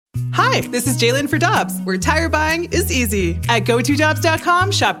Hi, this is Jalen for Dobbs, where tire buying is easy. At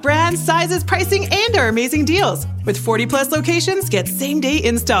GoToDobbs.com, shop brands, sizes, pricing, and our amazing deals. With 40-plus locations, get same-day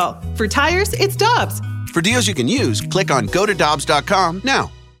install. For tires, it's Dobbs. For deals you can use, click on GoToDobbs.com now.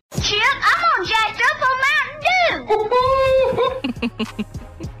 Chip, I'm all jacked up on Mountain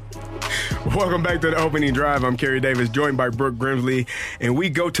Dew. Welcome back to the opening drive. I'm Caray Davis, joined by Brooke Grimsley, and we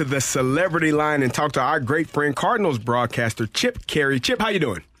go to the celebrity line and talk to our great friend, Cardinals broadcaster Chip Caray. Chip, how you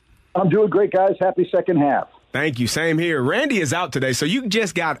doing? I'm doing great, guys. Happy second half. Thank you. Same here. Randy is out today, so you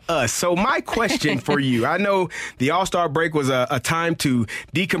just got us. So my question for you, I know the All-Star break was a time to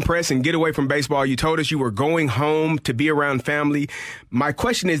decompress and get away from baseball. You told us you were going home to be around family. My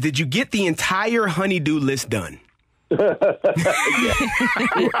question is, did you get the entire honey-do list done? Yeah,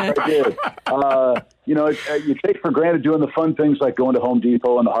 I did. You take for granted doing the fun things like going to Home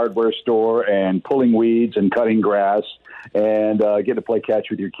Depot and the hardware store and pulling weeds and cutting grass and getting to play catch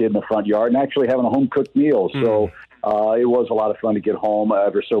with your kid in the front yard and actually having a home-cooked meal. So it was a lot of fun to get home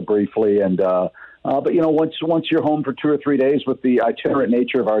ever so briefly. But once you're home for 2 or 3 days with the itinerant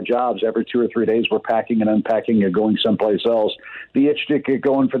nature of our jobs, every 2 or 3 days we're packing and unpacking and going someplace else. The itch to get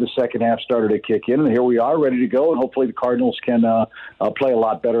going for the second half started to kick in, and here we are ready to go. And hopefully the Cardinals can play a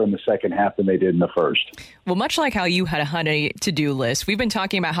lot better in the second half than they did in the first. Well, much like how you had a honey to-do list, we've been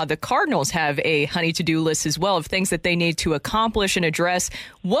talking about how the Cardinals have a honey to-do list as well of things that they need to accomplish and address.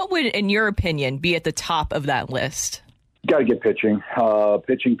 What would, in your opinion, be at the top of that list? Got to get pitching,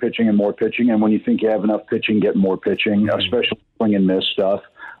 and more pitching. And when you think you have enough pitching, get more pitching, especially swing and miss stuff.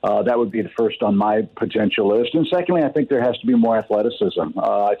 That would be the first on my potential list. And secondly, I think there has to be more athleticism.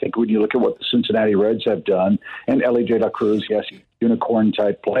 I think when you look at what the Cincinnati Reds have done, and Ellie De La Cruz, yes,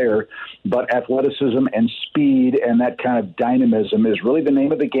 unicorn-type player, but athleticism and speed and that kind of dynamism is really the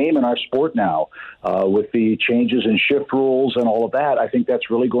name of the game in our sport now. With the changes in shift rules and all of that, I think that's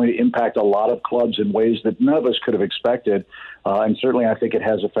really going to impact a lot of clubs in ways that none of us could have expected. And certainly I think it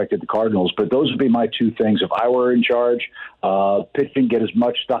has affected the Cardinals. But those would be my two things. If I were in charge, pitching, get as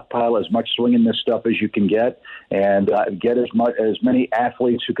much stockpile, as much swing and miss stuff as you can get, and get as many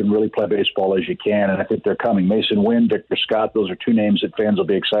athletes who can really play baseball as you can. And I think they're coming. Mason Wynn, Victor Scott, those are two names that fans will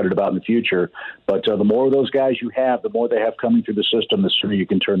be excited about in the future. But the more of those guys you have, the more they have coming through the system, the sooner you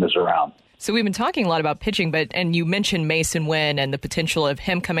can turn this around. So we've been talking a lot about pitching, and you mentioned Mason Wynn and the potential of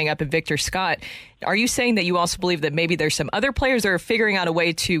him coming up and Victor Scott. Are you saying that you also believe that maybe there's some other players that are figuring out a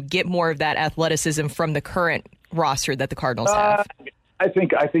way to get more of that athleticism from the current roster that the Cardinals have? I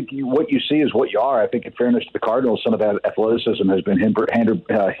think what you see is what you are. I think, in fairness to the Cardinals, some of that athleticism has been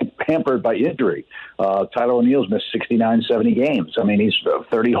hampered by injury. Tyler O'Neill's missed 69, 70 games. I mean, he's a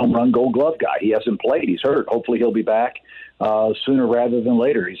 30 home run Gold Glove guy. He hasn't played. He's hurt. Hopefully he'll be back sooner rather than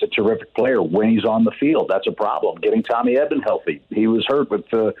later. He's a terrific player when he's on the field. That's a problem. Getting Tommy Edman healthy. He was hurt with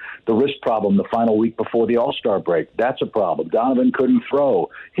the wrist problem the final week before the All-Star break. That's a problem. Donovan couldn't throw.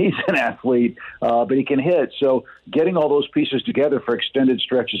 He's an athlete, but he can hit. So getting all those pieces together for extended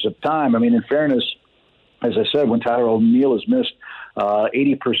stretches of time, I mean, in fairness, as I said, when Tyler O'Neill has missed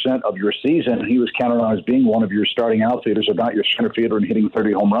 80% of your season, he was counted on as being one of your starting outfielders, or not your center fielder, and hitting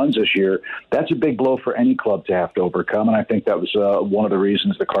 30 home runs this year. That's a big blow for any club to have to overcome, and I think that was one of the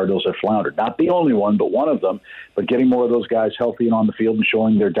reasons the Cardinals have floundered. Not the only one, but one of them. But getting more of those guys healthy and on the field and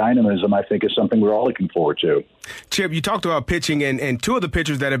showing their dynamism, I think, is something we're all looking forward to. Chip, you talked about pitching, and two of the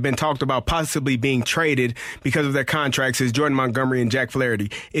pitchers that have been talked about possibly being traded because of their contracts is Jordan Montgomery and Jack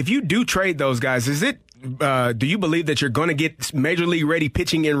Flaherty. If you do trade those guys, do you believe that you're going to get major league ready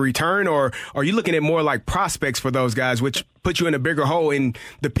pitching in return, or are you looking at more like prospects for those guys, which put you in a bigger hole in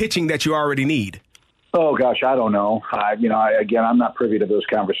the pitching that you already need? Oh, gosh, I don't know. Again, I'm not privy to those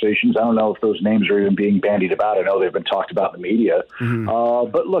conversations. I don't know if those names are even being bandied about. I know they've been talked about in the media.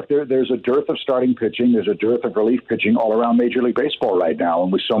 Mm-hmm. But look, there's a dearth of starting pitching. There's a dearth of relief pitching all around Major League Baseball right now.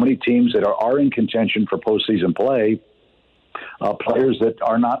 And with so many teams that are in contention for postseason play, players that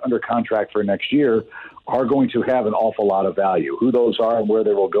are not under contract for next year are going to have an awful lot of value. Who those are and where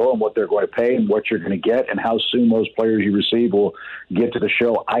they will go and what they're going to pay and what you're going to get and how soon those players you receive will get to the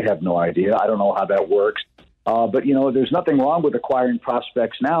show, I have no idea. I don't know how that works. But, there's nothing wrong with acquiring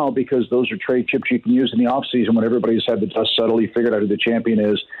prospects now, because those are trade chips you can use in the offseason when everybody's had the dust settle. You figured out who the champion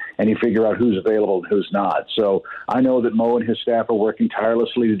is, and you figure out who's available and who's not. So I know that Mo and his staff are working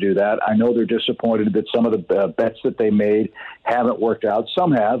tirelessly to do that. I know they're disappointed that some of the bets that they made haven't worked out.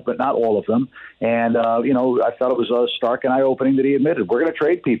 Some have, but not all of them. And, I thought it was stark and eye-opening that he admitted, we're going to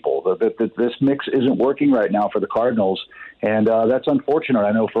trade people, that this mix isn't working right now for the Cardinals. And that's unfortunate,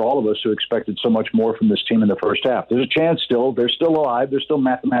 I know, for all of us who expected so much more from this team in the first half. There's a chance still. They're still alive. They're still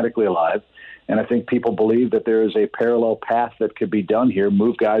mathematically alive. And I think people believe that there is a parallel path that could be done here,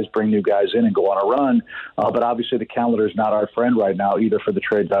 move guys, bring new guys in, and go on a run. But obviously the calendar is not our friend right now, either for the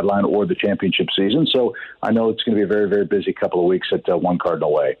trade deadline or the championship season. So I know it's going to be a very, very busy couple of weeks at One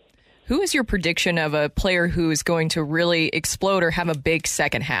Cardinal Way. Who is your prediction of a player who is going to really explode or have a big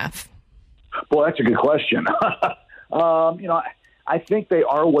second half? Well, that's a good question. I think they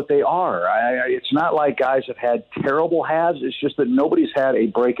are what they are. It's not like guys have had terrible halves. It's just that nobody's had a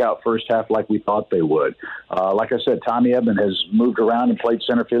breakout first half like we thought they would. Like I said, Tommy Edman has moved around and played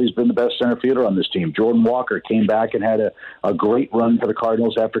center field. He's been the best center fielder on this team. Jordan Walker came back and had a great run for the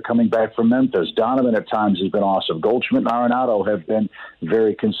Cardinals after coming back from Memphis. Donovan at times has been awesome. Goldschmidt and Arenado have been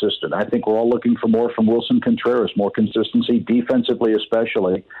very consistent. I think we're all looking for more from Wilson Contreras, more consistency defensively,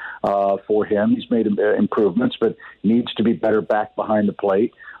 especially for him. He's made improvements, but needs to be better back behind the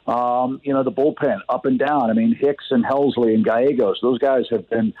plate. The bullpen up and down. I mean, Hicks and Helsley and Gallegos, those guys have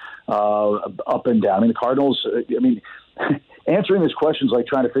been up and down. I mean, the Cardinals, answering this question is like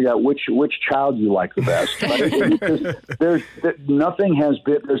trying to figure out which child you like the best.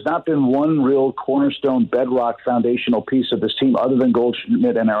 There's not been one real cornerstone, bedrock, foundational piece of this team other than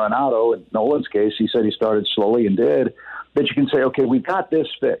Goldschmidt and Arenado. In Nolan's case, he said he started slowly and did. That you can say, okay, we've got this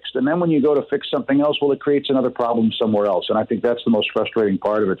fixed. And then when you go to fix something else, well, it creates another problem somewhere else. And I think that's the most frustrating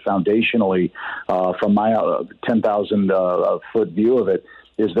part of it foundationally from my 10,000-foot view of it,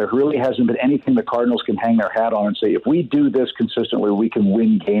 is there really hasn't been anything the Cardinals can hang their hat on and say, if we do this consistently, we can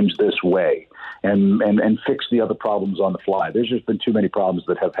win games this way and fix the other problems on the fly. There's just been too many problems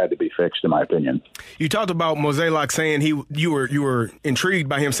that have had to be fixed, in my opinion. You talked about Mozeliak saying you were intrigued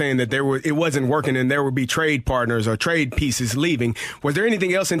by him saying that it wasn't working and there would be trade partners or trade pieces leaving. Was there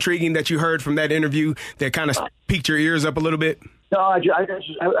anything else intriguing that you heard from that interview that kind of piqued your ears up a little bit? No, I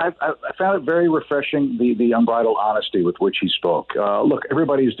found it very refreshing, the unbridled honesty with which he spoke. Look,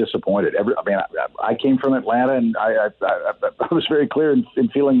 everybody's disappointed. I came from Atlanta, and I was very clear in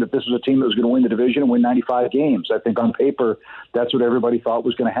feeling that this was a team that was going to win the division and win 95 games. I think on paper, that's what everybody thought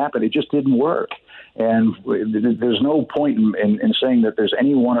was going to happen. It just didn't work. And there's no point in saying that there's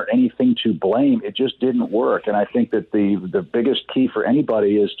anyone or anything to blame. It just didn't work. And I think that the biggest key for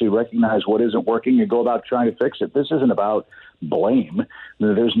anybody is to recognize what isn't working and go about trying to fix it. This isn't about blame.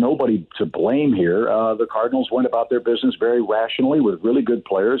 There's nobody to blame here. The Cardinals went about their business very rationally with really good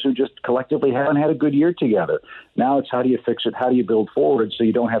players who just collectively haven't had a good year together. Now it's how do you fix it? How do you build forward so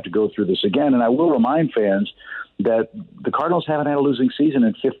you don't have to go through this again? And I will remind fans that the Cardinals haven't had a losing season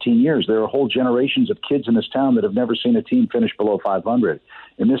in 15 years. There are whole generations of kids in this town that have never seen a team finish below 500.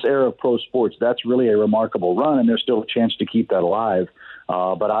 In this era of pro sports, that's really a remarkable run, and there's still a chance to keep that alive.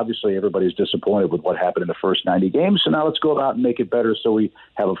 But obviously everybody's disappointed with what happened in the first 90 games. So now let's go about and make it better so we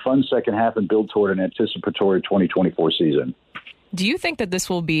have a fun second half and build toward an anticipatory 2024 season. Do you think that this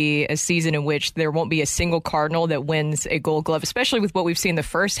will be a season in which there won't be a single Cardinal that wins a Gold Glove, especially with what we've seen in the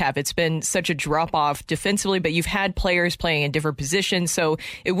first half? It's been such a drop-off defensively, but you've had players playing in different positions, so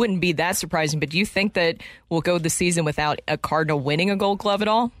it wouldn't be that surprising. But do you think that we'll go the season without a Cardinal winning a Gold Glove at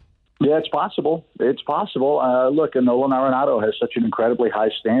all? Yeah, it's possible. It's possible. Look, Nolan Arenado has such an incredibly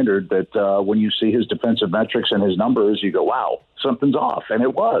high standard that when you see his defensive metrics and his numbers, you go, wow, something's off. And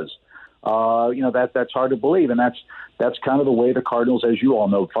it was. That's hard to believe. And that's kind of the way the Cardinals, as you all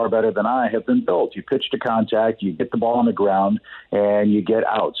know far better than I, have been built. You pitch to contact, you get the ball on the ground, and you get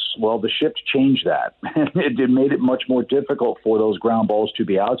outs. Well, the shift changed that. It made it much more difficult for those ground balls to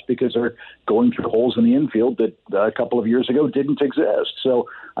be outs because they're going through holes in the infield that a couple of years ago didn't exist. So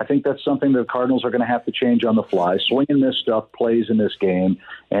I think that's something that the Cardinals are going to have to change on the fly. Swing and miss stuff plays in this game,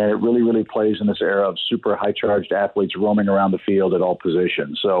 and it really, really plays in this era of super high-charged athletes roaming around the field at all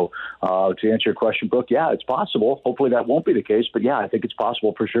positions. So to answer your question, Brooke, yeah, it's possible. Hopefully that won't be the case, but yeah, I think it's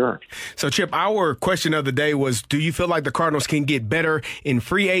possible for sure. So, Chip, our question of the day was, do you feel like the Cardinals can get better in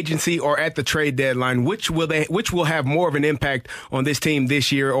free agency or at the trade deadline? Which will have more of an impact on this team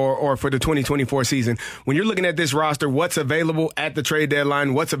this year or for the 2024 season? When you're looking at this roster, what's available at the trade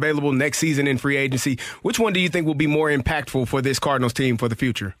deadline, what's available next season in free agency, which one do you think will be more impactful for this Cardinals team for the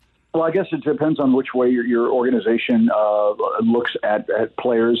future? Well, I guess it depends on which way your organization looks at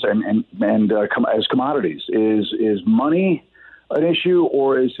players and as commodities. Is money an issue,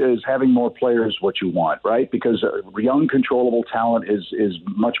 or is having more players what you want, right? Because young, controllable talent is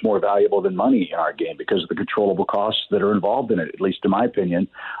much more valuable than money in our game because of the controllable costs that are involved in it, at least in my opinion.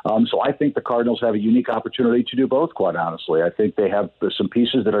 So I think the Cardinals have a unique opportunity to do both, quite honestly. I think they have some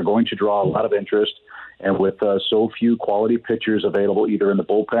pieces that are going to draw a lot of interest, And with so few quality pitchers available either in the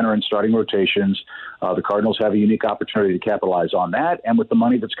bullpen or in starting rotations, the Cardinals have a unique opportunity to capitalize on that. And with the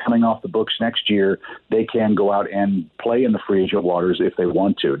money that's coming off the books next year, they can go out and play in the free agent waters if they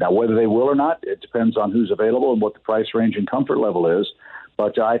want to. Now, whether they will or not, it depends on who's available and what the price range and comfort level is.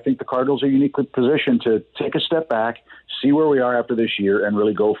 But I think the Cardinals are uniquely positioned to take a step back, see where we are after this year, and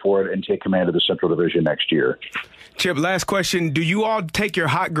really go for it and take command of the Central Division next year. Chip, last question. Do you all take your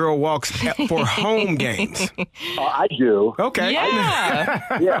hot girl walks for home games? I do. Okay.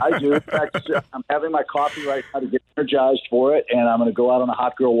 Yeah. Yeah, I do. In fact, I'm having my coffee right now to get energized for it, and I'm going to go out on a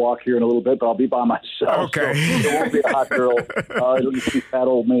hot girl walk here in a little bit, but I'll be by myself. Okay. So it won't be a hot girl. It'll just be fat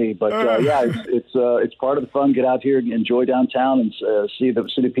old me. But, yeah, it's part of the fun. Get out here, enjoy downtown, and see the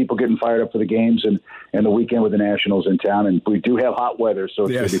city people getting fired up for the games and the weekend with the Nationals in town. And we do have hot weather, so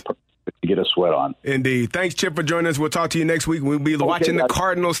it's going to be perfect to get a sweat on. Indeed. Thanks, Chip, for joining us. We'll talk to you next week. We'll be watching the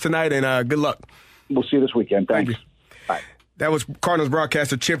Cardinals tonight, and good luck. We'll see you this weekend. Thanks. Thank you. Bye. That was Cardinals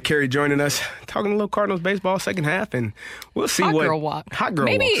broadcaster Chip Caray joining us, talking a little Cardinals baseball second half, and we'll see hot what girl walk. Hot girl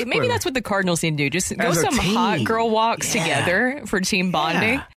maybe walks. Maybe that's what the Cardinals need to do. Just go As a some team. hot girl walks together for team bonding.